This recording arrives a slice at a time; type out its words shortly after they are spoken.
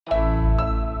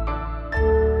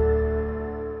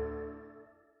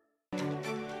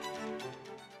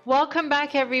Welcome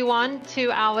back, everyone,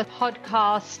 to our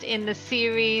podcast in the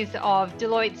series of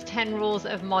Deloitte's 10 Rules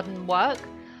of Modern Work.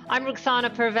 I'm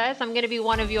Ruxana Pervez. I'm going to be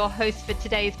one of your hosts for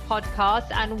today's podcast.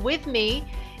 And with me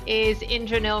is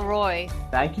Indranil Roy.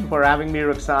 Thank you for having me,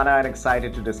 Ruxana, and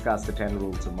excited to discuss the 10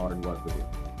 Rules of Modern Work with you.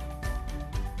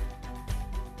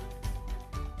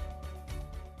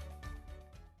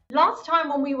 Last time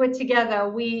when we were together,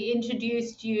 we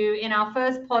introduced you in our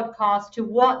first podcast to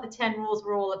what the 10 rules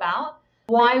were all about,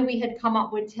 why we had come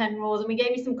up with 10 rules, and we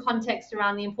gave you some context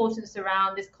around the importance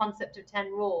around this concept of 10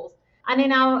 rules. And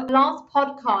in our last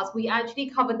podcast, we actually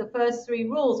covered the first 3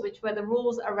 rules, which were the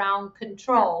rules around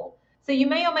control. So you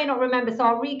may or may not remember, so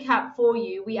I'll recap for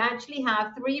you. We actually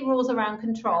have 3 rules around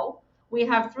control. We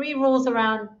have 3 rules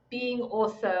around being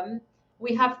awesome.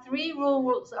 We have 3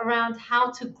 rules around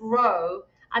how to grow.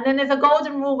 And then there's a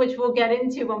golden rule, which we'll get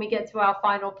into when we get to our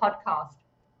final podcast.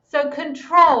 So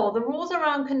control, the rules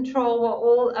around control were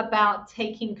all about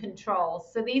taking control.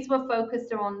 So these were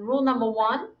focused on rule number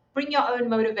 1, bring your own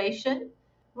motivation.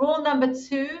 Rule number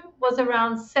 2 was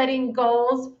around setting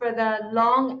goals for the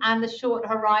long and the short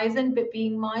horizon, but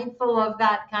being mindful of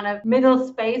that kind of middle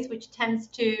space, which tends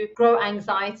to grow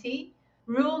anxiety.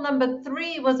 Rule number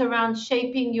 3 was around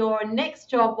shaping your next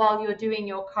job while you're doing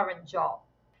your current job.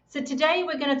 So today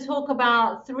we're going to talk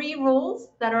about 3 rules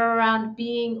that are around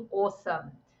being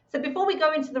awesome. So before we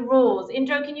go into the rules,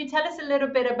 Indro, can you tell us a little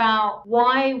bit about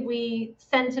why we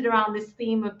centered around this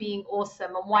theme of being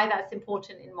awesome and why that's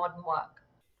important in modern work?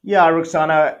 Yeah,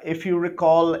 Ruxana, if you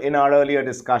recall in our earlier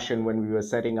discussion when we were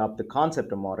setting up the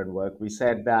concept of modern work, we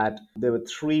said that there were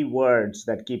 3 words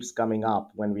that keeps coming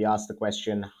up when we ask the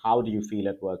question, how do you feel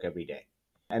at work every day?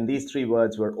 And these 3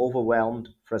 words were overwhelmed,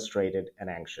 frustrated, and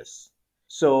anxious.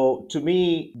 So to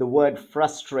me, the word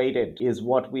frustrated is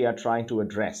what we are trying to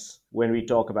address when we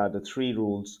talk about the 3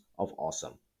 rules of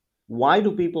awesome. Why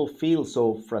do people feel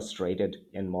so frustrated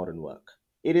in modern work?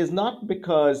 It is not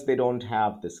because they don't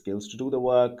have the skills to do the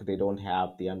work, they don't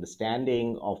have the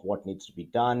understanding of what needs to be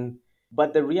done.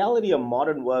 But the reality of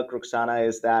modern work, Ruxana,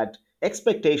 is that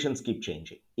expectations keep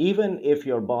changing. Even if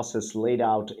your boss has laid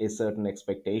out a certain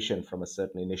expectation from a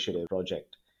certain initiative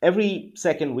project, every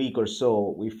second week or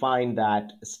so, we find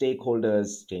that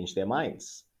stakeholders change their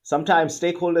minds. Sometimes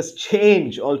stakeholders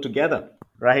change altogether,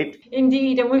 right?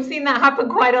 Indeed, and we've seen that happen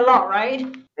quite a lot, right?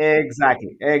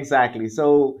 Exactly.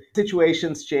 So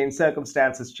situations change,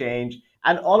 circumstances change,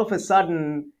 and all of a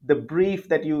sudden, the brief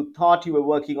that you thought you were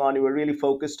working on, you were really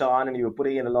focused on, and you were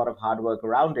putting in a lot of hard work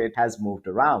around it, has moved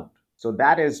around. So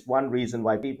that is one reason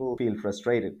why people feel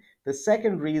frustrated. The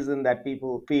second reason that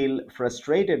people feel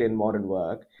frustrated in modern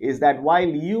work is that while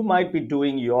you might be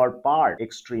doing your part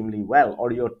extremely well,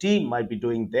 or your team might be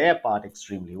doing their part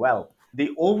extremely well, the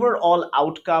overall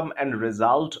outcome and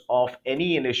result of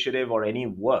any initiative or any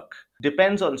work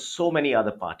depends on so many other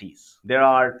parties. There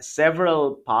are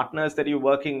several partners that you're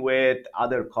working with,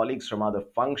 other colleagues from other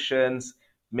functions,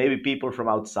 maybe people from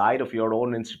outside of your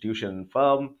own institution and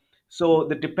firm. So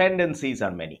the dependencies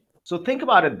are many. So think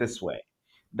about it this way,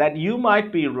 that you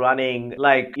might be running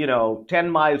 10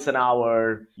 miles an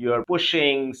hour, you're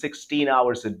pushing 16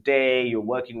 hours a day, you're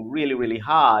working really, really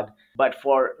hard, but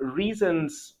for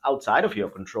reasons outside of your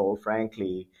control,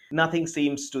 frankly,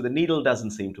 the needle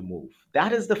doesn't seem to move.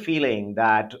 That is the feeling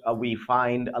that we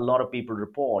find a lot of people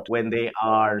report when they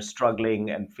are struggling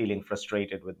and feeling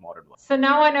frustrated with modern work. So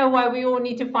now I know why we all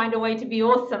need to find a way to be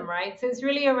awesome, right? So it's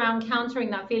really around countering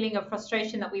that feeling of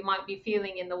frustration that we might be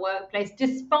feeling in the workplace,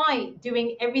 despite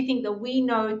doing everything that we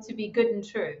know to be good and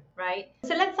true, right?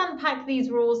 So let's unpack these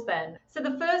rules then. So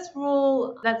the first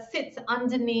rule that sits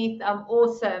underneath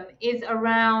awesome is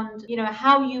around,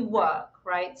 how you work.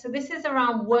 Right. So this is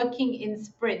around working in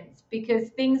sprints because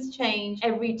things change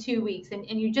every 2 weeks. And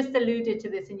you just alluded to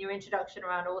this in your introduction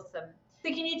around awesome. So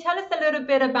can you tell us a little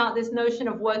bit about this notion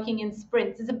of working in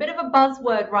sprints? It's a bit of a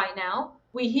buzzword right now.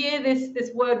 We hear this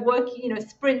word working,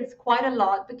 sprints quite a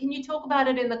lot, but can you talk about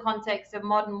it in the context of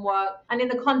modern work and in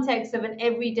the context of an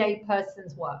everyday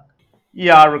person's work?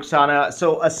 Yeah, Ruxana.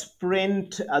 So a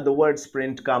sprint, the word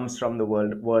sprint comes from the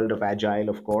world of agile,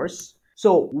 of course.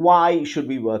 So why should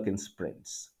we work in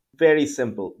sprints? Very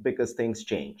simple, because things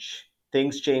change.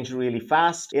 Things change really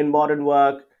fast. In modern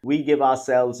work, we give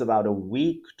ourselves about a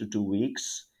week to 2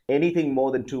 weeks. Anything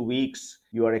more than 2 weeks,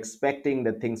 you are expecting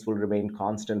that things will remain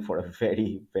constant for a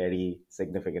very, very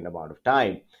significant amount of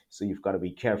time. So you've got to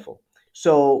be careful.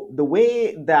 So the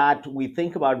way that we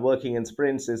think about working in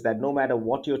sprints is that no matter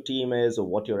what your team is or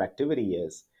what your activity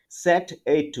is, set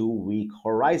a 2 week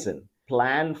horizon.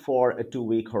 Plan for a 2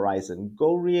 week horizon.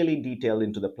 Go really detailed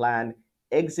into the plan.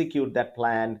 execute that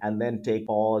plan, and then take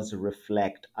pause,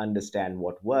 reflect, understand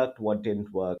what worked, what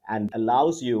didn't work, and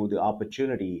allows you the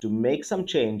opportunity to make some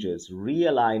changes,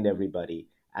 realign everybody,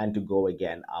 and to go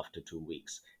again after 2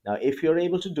 weeks. Now, if you're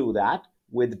able to do that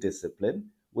with discipline,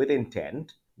 with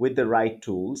intent, with the right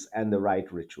tools and the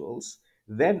right rituals,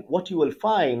 then what you will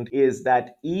find is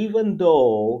that even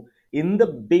though in the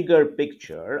bigger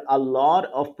picture, a lot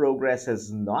of progress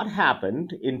has not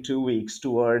happened in 2 weeks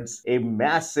towards a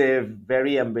massive,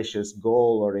 very ambitious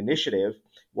goal or initiative.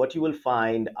 What you will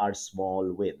find are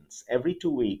small wins. Every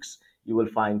 2 weeks, you will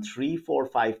find three, four,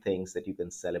 five things that you can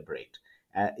celebrate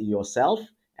yourself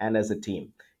and as a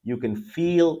team. You can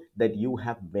feel that you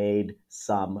have made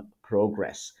some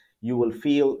progress. You will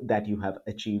feel that you have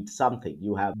achieved something,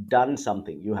 you have done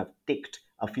something, you have ticked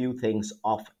a few things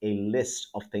off a list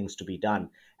of things to be done.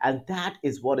 And that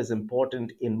is what is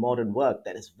important in modern work.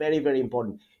 That is very, very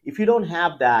important. If you don't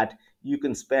have that, you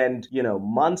can spend,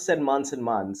 months and months and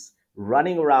months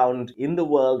running around in the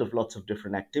world of lots of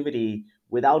different activity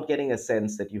without getting a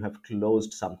sense that you have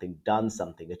closed something, done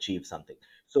something, achieved something.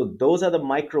 So those are the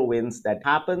micro wins that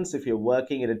happens if you're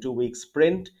working in a 2 week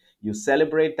sprint. You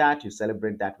celebrate that. You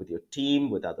celebrate that with your team,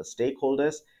 with other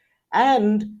stakeholders.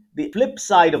 And the flip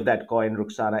side of that coin,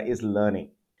 Ruxana, is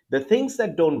learning. The things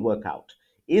that don't work out.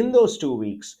 In those 2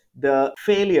 weeks, the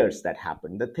failures that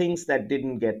happen, the things that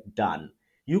didn't get done,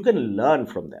 you can learn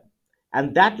from them.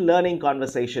 And that learning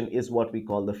conversation is what we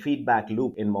call the feedback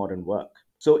loop in modern work.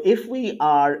 So if we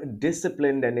are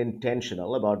disciplined and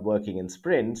intentional about working in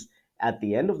sprints, at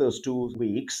the end of those 2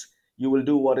 weeks, you will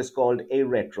do what is called a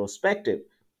retrospective.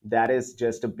 That is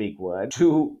just a big word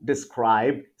to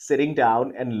describe sitting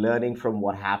down and learning from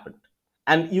what happened.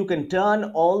 And you can turn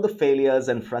all the failures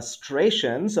and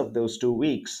frustrations of those 2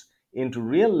 weeks into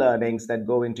real learnings that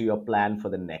go into your plan for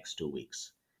the next 2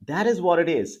 weeks. That is what it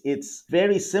is. It's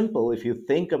very simple if you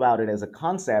think about it as a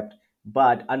concept,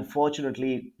 but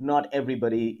unfortunately, not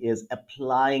everybody is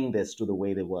applying this to the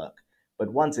way they work.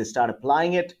 But once they start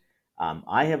applying it,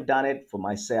 I have done it for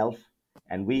myself,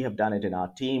 and we have done it in our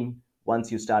team.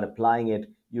 Once you start applying it,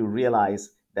 you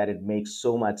realize that it makes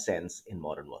so much sense in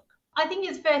modern work. I think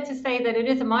it's fair to say that it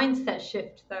is a mindset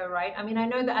shift, though, right? I mean, I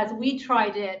know that as we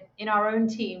tried it in our own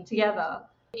team together,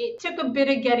 it took a bit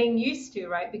of getting used to,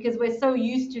 right? Because we're so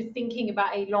used to thinking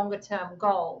about a longer term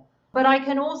goal. But I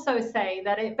can also say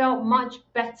that it felt much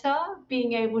better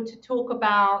being able to talk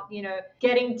about,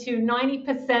 getting to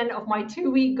 90% of my 2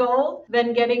 week goal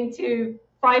than getting to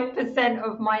 5%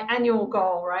 of my annual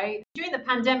goal, right? During the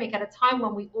pandemic, at a time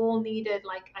when we all needed,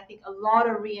 I think, a lot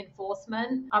of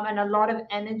reinforcement and a lot of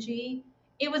energy,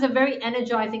 it was a very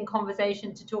energizing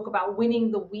conversation to talk about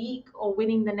winning the week or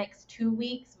winning the next 2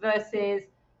 weeks versus,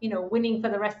 winning for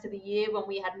the rest of the year when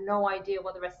we had no idea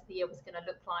what the rest of the year was going to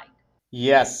look like.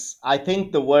 Yes, I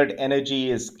think the word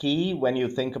energy is key when you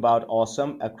think about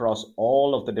awesome across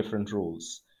all of the different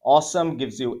rules. Awesome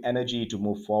gives you energy to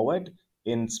move forward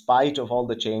in spite of all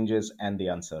the changes and the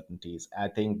uncertainties. I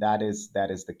think that is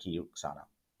the key, Ruxana.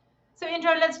 So,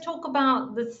 Indra, let's talk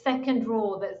about the second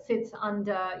rule that sits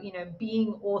under,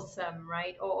 being awesome,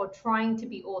 right? Or trying to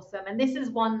be awesome. And this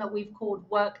is one that we've called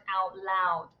work out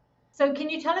loud. So, can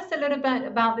you tell us a little bit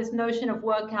about this notion of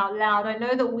work out loud? I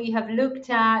know that we have looked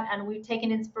at and we've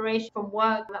taken inspiration from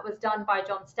work that was done by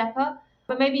John Stepper,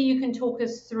 but maybe you can talk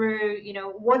us through,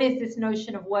 what is this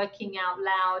notion of working out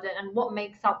loud and what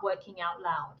makes up working out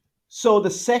loud? So, the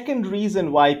second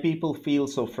reason why people feel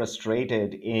so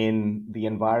frustrated in the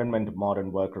environment of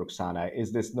modern work, Ruxana,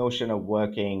 is this notion of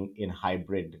working in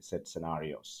hybrid set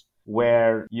scenarios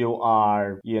where you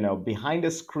are, behind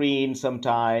a screen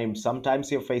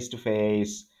sometimes you're face to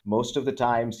face, most of the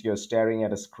times you're staring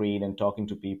at a screen and talking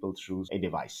to people through a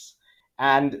device.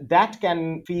 And that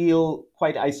can feel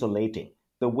quite isolating.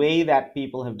 The way that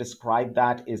people have described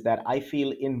that is that I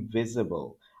feel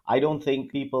invisible. I don't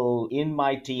think people in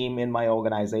my team, in my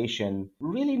organization,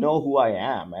 really know who I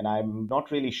am. And I'm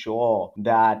not really sure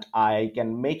that I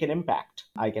can make an impact.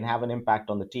 I can have an impact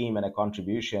on the team and a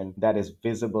contribution that is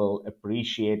visible,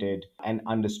 appreciated, and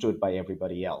understood by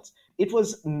everybody else. It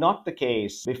was not the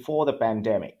case before the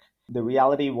pandemic. The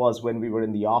reality was when we were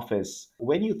in the office,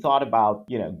 when you thought about,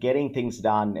 getting things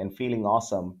done and feeling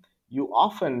awesome, you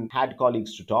often had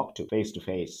colleagues to talk to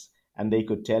face, and they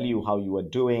could tell you how you were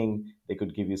doing. They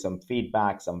could give you some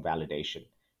feedback, some validation.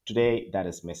 Today, that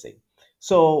is missing.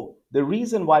 So, the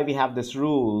reason why we have this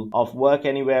rule of work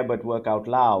anywhere but work out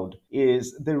loud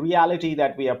is the reality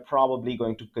that we are probably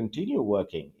going to continue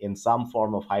working in some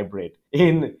form of hybrid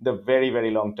in the very,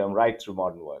 very long term, right through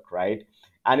modern work, right?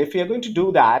 And if we are going to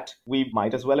do that, we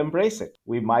might as well embrace it.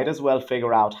 We might as well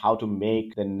figure out how to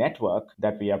make the network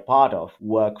that we are part of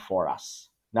work for us.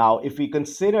 Now, if we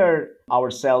consider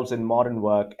ourselves in modern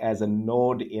work as a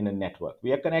node in a network,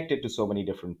 we are connected to so many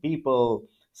different people.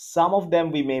 Some of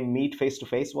them we may meet face to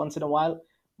face once in a while.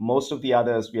 Most of the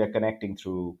others we are connecting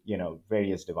through,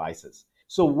 various devices.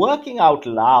 So working out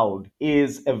loud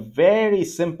is a very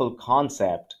simple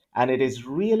concept, and it is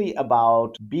really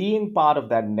about being part of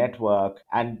that network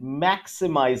and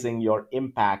maximizing your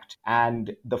impact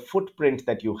and the footprint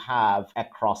that you have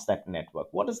across that network.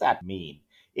 What does that mean?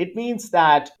 It means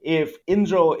that if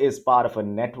Indro is part of a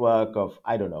network of,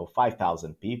 I don't know,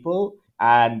 5,000 people,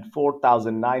 and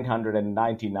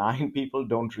 4,999 people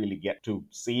don't really get to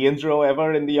see Indro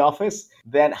ever in the office,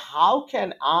 then how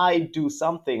can I do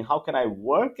something? How can I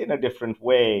work in a different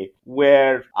way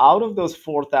where out of those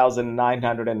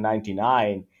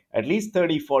 4,999, at least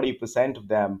 30-40% of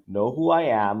them know who I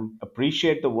am,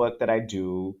 appreciate the work that I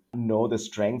do, know the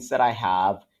strengths that I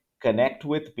have, connect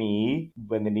with me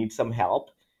when they need some help,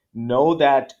 know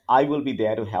that I will be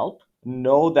there to help,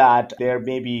 know that there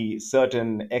may be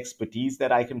certain expertise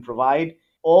that I can provide.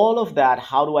 All of that,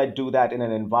 how do I do that in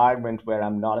an environment where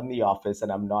I'm not in the office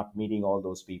and I'm not meeting all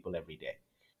those people every day?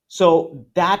 So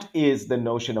that is the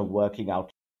notion of working out.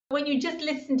 When you just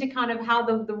listen to kind of how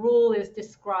the rule is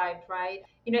described, right?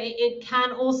 It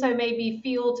can also maybe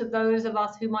feel to those of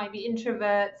us who might be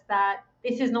introverts that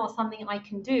this is not something I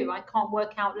can do. I can't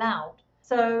work out loud.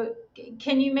 So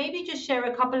can you maybe just share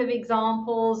a couple of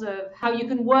examples of how you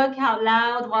can work out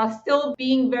loud while still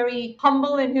being very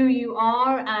humble in who you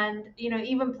are and,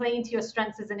 even playing to your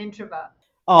strengths as an introvert?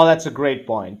 Oh, that's a great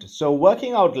point. So,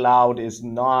 working out loud is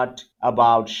not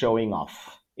about showing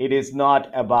off. It is not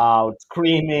about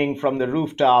screaming from the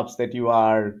rooftops that you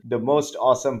are the most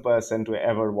awesome person to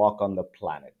ever walk on the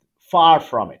planet. Far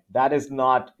from it. That is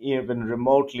not even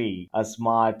remotely a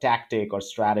smart tactic or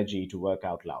strategy to work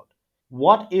out loud.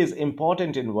 What is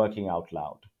important in working out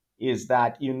loud is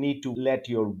that you need to let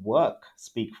your work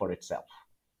speak for itself.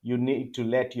 You need to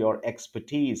let your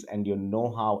expertise and your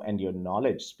know how and your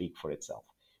knowledge speak for itself.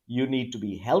 You need to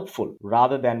be helpful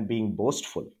rather than being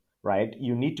boastful, right?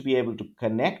 You need to be able to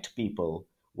connect people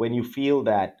when you feel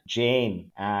that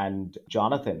Jane and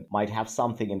Jonathan might have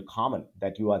something in common,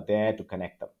 that you are there to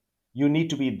connect them. You need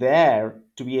to be there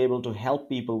to be able to help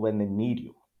people when they need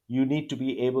you. You need to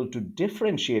be able to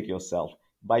differentiate yourself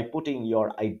by putting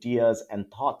your ideas and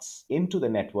thoughts into the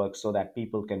network so that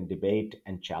people can debate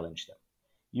and challenge them.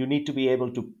 You need to be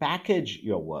able to package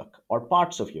your work or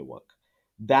parts of your work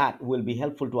that will be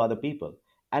helpful to other people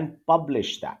and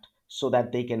publish that so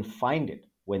that they can find it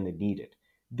when they need it.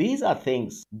 These are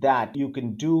things that you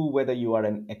can do whether you are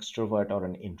an extrovert or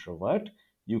an introvert.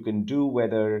 You can do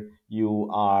whether you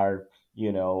are,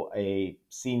 a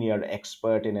senior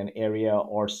expert in an area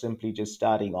or simply just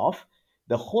starting off.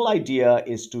 The whole idea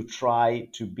is to try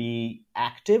to be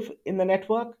active in the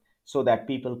network so that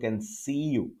people can see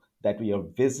you, that you're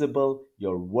visible,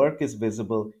 your work is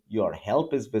visible, your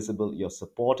help is visible, your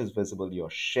support is visible, your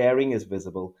sharing is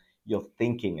visible, your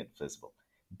thinking is visible.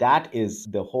 That is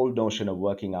the whole notion of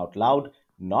working out loud,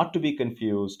 not to be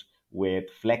confused with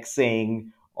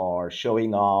flexing or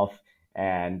showing off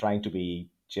and trying to be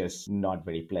just not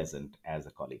very pleasant as a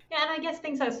colleague. Yeah, and I guess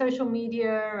things like social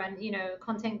media and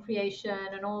content creation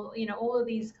and all of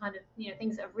these kind of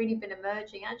things that have really been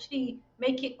emerging actually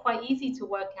make it quite easy to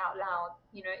work out loud.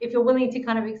 If you're willing to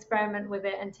kind of experiment with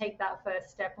it and take that first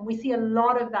step. And we see a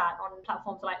lot of that on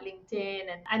platforms like LinkedIn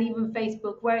and even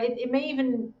Facebook, where it may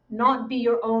even not be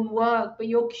your own work, but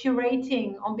you're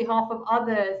curating on behalf of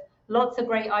others lots of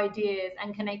great ideas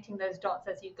and connecting those dots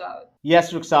as you go.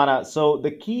 Yes, Ruxana. So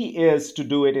the key is to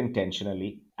do it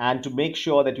intentionally and to make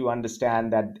sure that you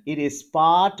understand that it is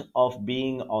part of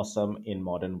being awesome in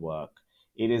modern work.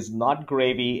 It is not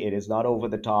gravy, it is not over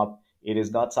the top, it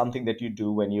is not something that you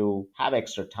do when you have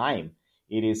extra time.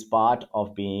 It is part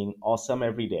of being awesome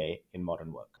every day in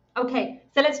modern work. Okay,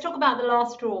 so let's talk about the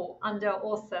last rule under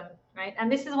awesome, right? And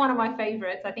this is one of my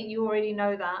favorites. I think you already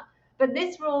know that. But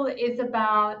this rule is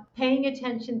about paying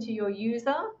attention to your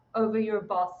user over your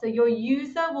boss. So your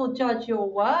user will judge your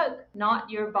work, not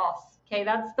your boss. Okay,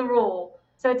 that's the rule.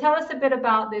 So tell us a bit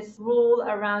about this rule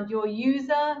around your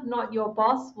user, not your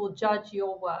boss, will judge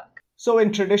your work. So,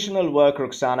 in traditional work,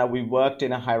 Roxana, we worked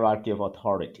in a hierarchy of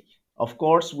authority. Of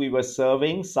course, we were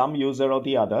serving some user or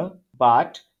the other,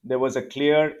 but there was a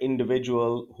clear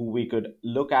individual who we could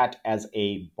look at as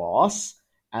a boss,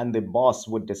 and the boss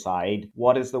would decide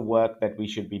what is the work that we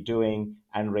should be doing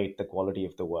and rate the quality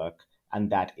of the work, and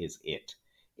that is it.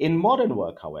 In modern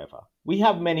work, however, we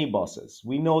have many bosses.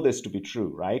 We know this to be true,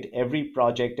 right? Every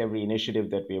project, every initiative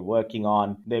that we're working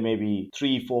on, there may be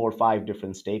three, four, five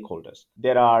different stakeholders.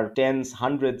 There are tens,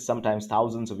 hundreds, sometimes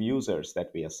thousands of users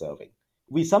that we are serving.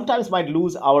 We sometimes might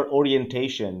lose our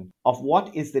orientation of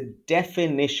what is the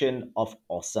definition of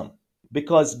awesome,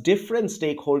 because different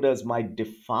stakeholders might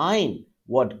define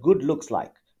what good looks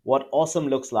like, what awesome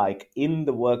looks like in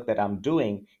the work that I'm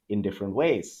doing in different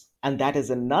ways. And that is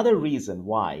another reason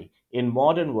why in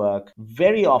modern work,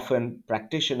 very often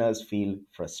practitioners feel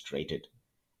frustrated.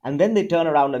 And then they turn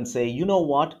around and say, you know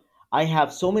what? I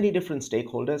have so many different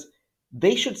stakeholders.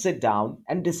 They should sit down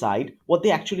and decide what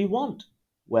they actually want.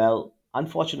 Well,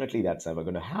 unfortunately, that's never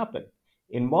going to happen.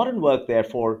 In modern work,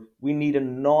 therefore, we need a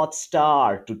North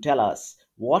Star to tell us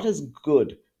what is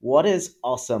good, what is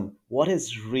awesome, what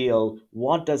is real,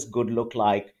 what does good look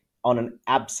like on an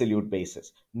absolute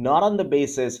basis, not on the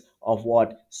basis of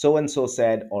what so and so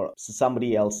said or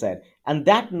somebody else said. And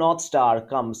that North Star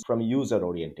comes from user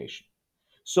orientation.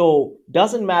 So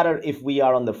doesn't matter if we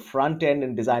are on the front end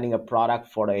in designing a product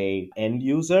for a end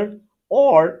user,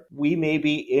 or we may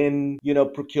be in,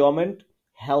 procurement,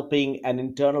 helping an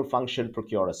internal function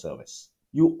procure a service.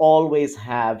 You always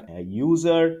have a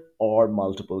user or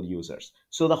multiple users.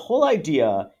 So the whole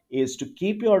idea is to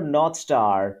keep your North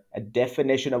Star, a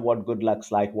definition of what good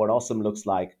looks like, what awesome looks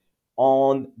like,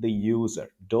 on the user.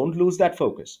 Don't lose that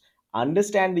focus.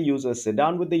 Understand the user, sit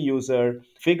down with the user,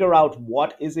 figure out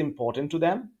what is important to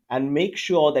them, and make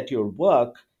sure that your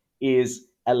work is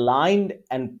aligned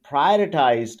and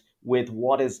prioritized with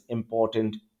what is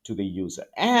important to the user.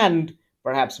 And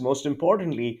perhaps most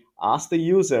importantly, ask the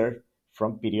user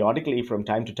from periodically, from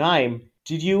time to time,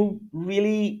 did you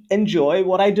really enjoy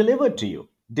what I delivered to you?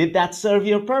 Did that serve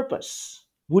your purpose?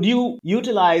 Would you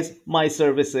utilize my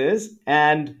services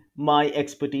and my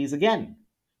expertise again?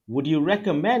 Would you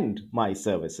recommend my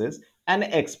services and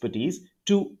expertise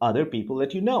to other people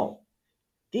that you know?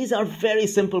 These are very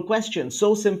simple questions,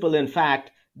 so simple, in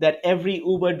fact, that every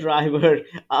Uber driver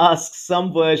asks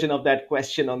some version of that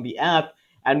question on the app,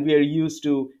 and we are used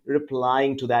to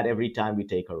replying to that every time we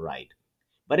take a ride.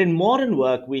 But in modern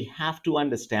work, we have to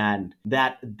understand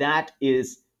that that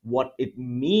is what it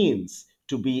means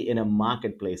to be in a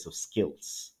marketplace of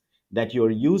skills. That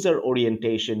your user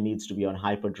orientation needs to be on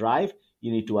hyperdrive.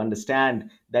 You need to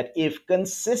understand that if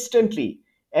consistently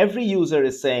every user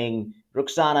is saying,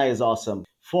 Ruxana is awesome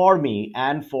for me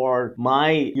and for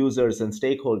my users and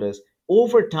stakeholders,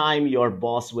 over time, your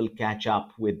boss will catch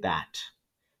up with that.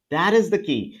 That is the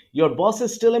key. Your boss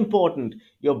is still important.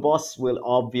 Your boss will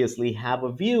obviously have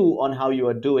a view on how you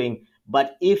are doing.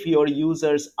 But if your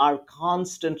users are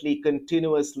constantly,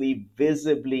 continuously,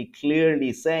 visibly,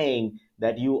 clearly saying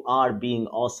that you are being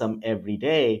awesome every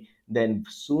day, then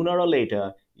sooner or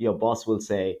later, your boss will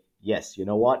say, yes, you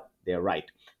know what? They're right.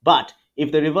 But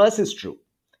if the reverse is true,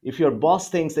 if your boss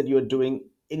thinks that you're doing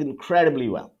incredibly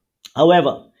well,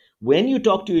 however, when you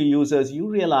talk to your users, you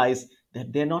realize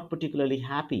that they're not particularly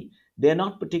happy. They're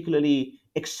not particularly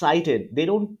excited. They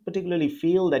don't particularly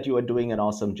feel that you are doing an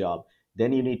awesome job.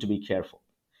 Then you need to be careful.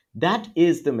 That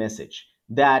is the message,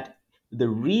 that the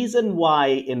reason why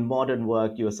in modern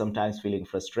work you are sometimes feeling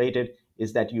frustrated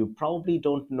is that you probably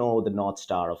don't know the North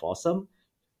Star of awesome.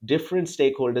 Different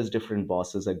stakeholders, different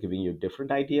bosses are giving you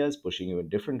different ideas, pushing you in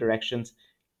different directions.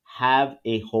 Have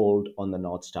a hold on the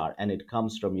North Star, and it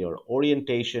comes from your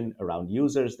orientation around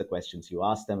users, the questions you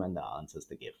ask them, and the answers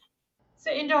they give. So,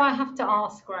 Indo, I have to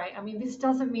ask, right? I mean, this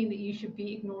doesn't mean that you should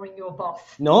be ignoring your boss,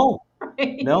 No,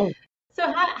 right? no.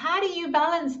 So, how do you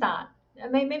balance that?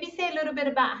 Maybe say a little bit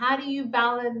about how do you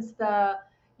balance the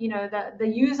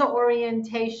user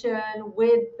orientation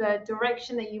with the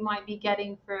direction that you might be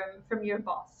getting from your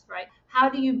boss, right? How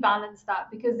do you balance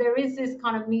that? Because there is this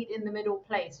kind of meet in the middle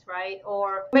place, right?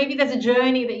 Or maybe there's a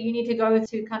journey that you need to go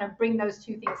to kind of bring those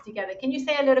two things together. Can you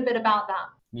say a little bit about that?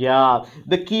 Yeah,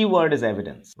 the key word is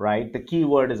evidence, right? The key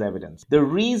word is evidence. The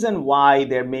reason why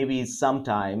there may be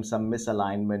sometimes some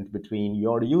misalignment between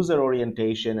your user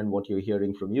orientation and what you're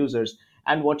hearing from users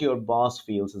and what your boss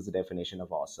feels is the definition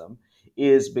of awesome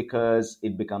is because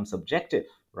it becomes subjective,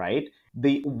 right?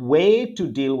 The way to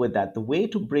deal with that, the way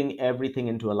to bring everything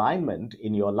into alignment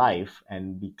in your life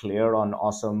and be clear on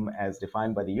awesome as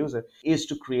defined by the user is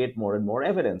to create more and more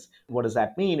evidence. What does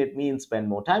that mean? It means spend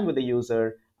more time with the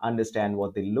user, understand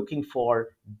what they're looking for,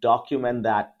 document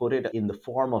that, put it in the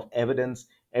form of evidence.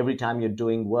 Every time you're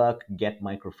doing work, get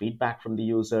micro feedback from the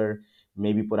user,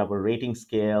 maybe put up a rating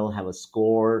scale, have a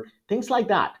score, things like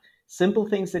that. Simple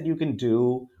things that you can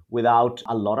do without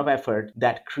a lot of effort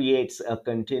that creates a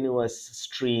continuous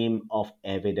stream of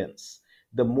evidence.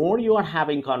 the more you are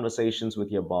having conversations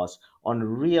with your boss on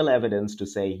real evidence to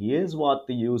say, here's what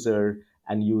the user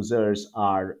and users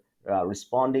are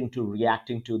responding to,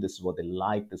 reacting to, this is what they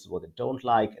like, this is what they don't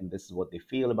like, and this is what they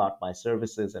feel about my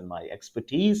services and my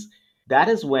expertise, that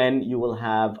is when you will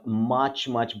have much,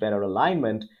 much better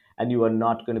alignment. And you are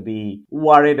not going to be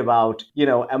worried about,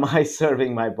 am I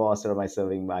serving my boss or am I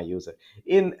serving my user?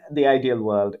 In the ideal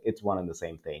world, it's one and the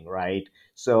same thing, right?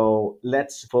 So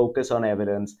let's focus on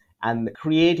evidence, and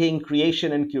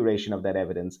creation and curation of that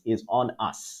evidence is on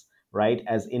us, right?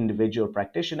 As individual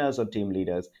practitioners or team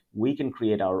leaders, we can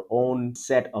create our own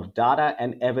set of data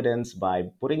and evidence by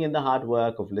putting in the hard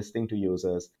work of listening to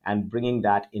users and bringing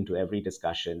that into every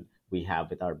discussion we have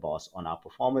with our boss on our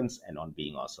performance and on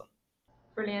being awesome.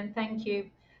 Brilliant, thank you.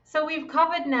 So we've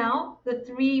covered now the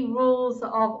 3 rules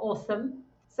of awesome.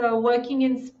 So working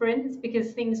in sprints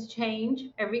because things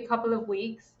change every couple of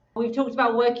weeks. We've talked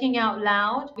about working out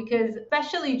loud because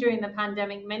especially during the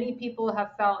pandemic, many people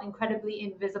have felt incredibly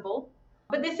invisible.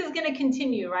 But this is going to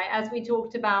continue, right? As we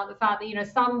talked about the fact that,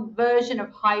 some version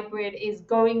of hybrid is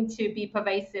going to be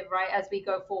pervasive, right? As we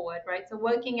go forward, right? So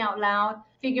working out loud,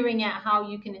 figuring out how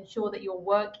you can ensure that your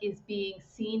work is being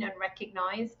seen and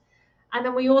recognized. And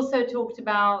then we also talked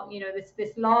about,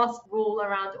 this last rule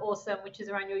around awesome, which is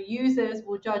around your users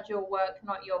will judge your work,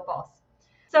 not your boss.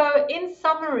 So in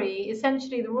summary,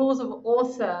 essentially the rules of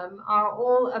awesome are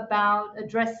all about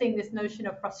addressing this notion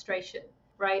of frustration,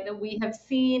 right? That we have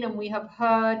seen and we have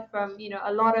heard from,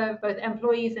 a lot of both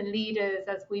employees and leaders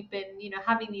as we've been,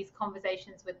 having these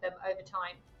conversations with them over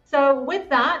time. So with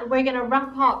that, we're going to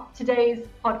wrap up today's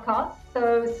podcast.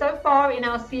 So far in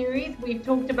our series, we've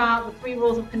talked about the 3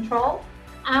 rules of control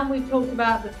and we've talked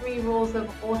about the 3 rules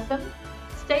of awesome.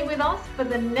 Stay with us for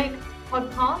the next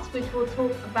podcast, which will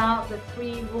talk about the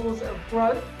 3 rules of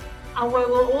growth, and where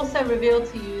we'll also reveal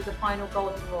to you the final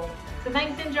golden rule. So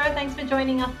thanks, Indra. Thanks for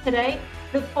joining us today.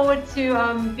 Look forward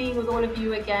to being with all of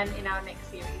you again in our next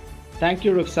series. Thank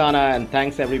you, Rukhsana, and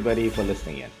thanks everybody for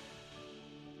listening in.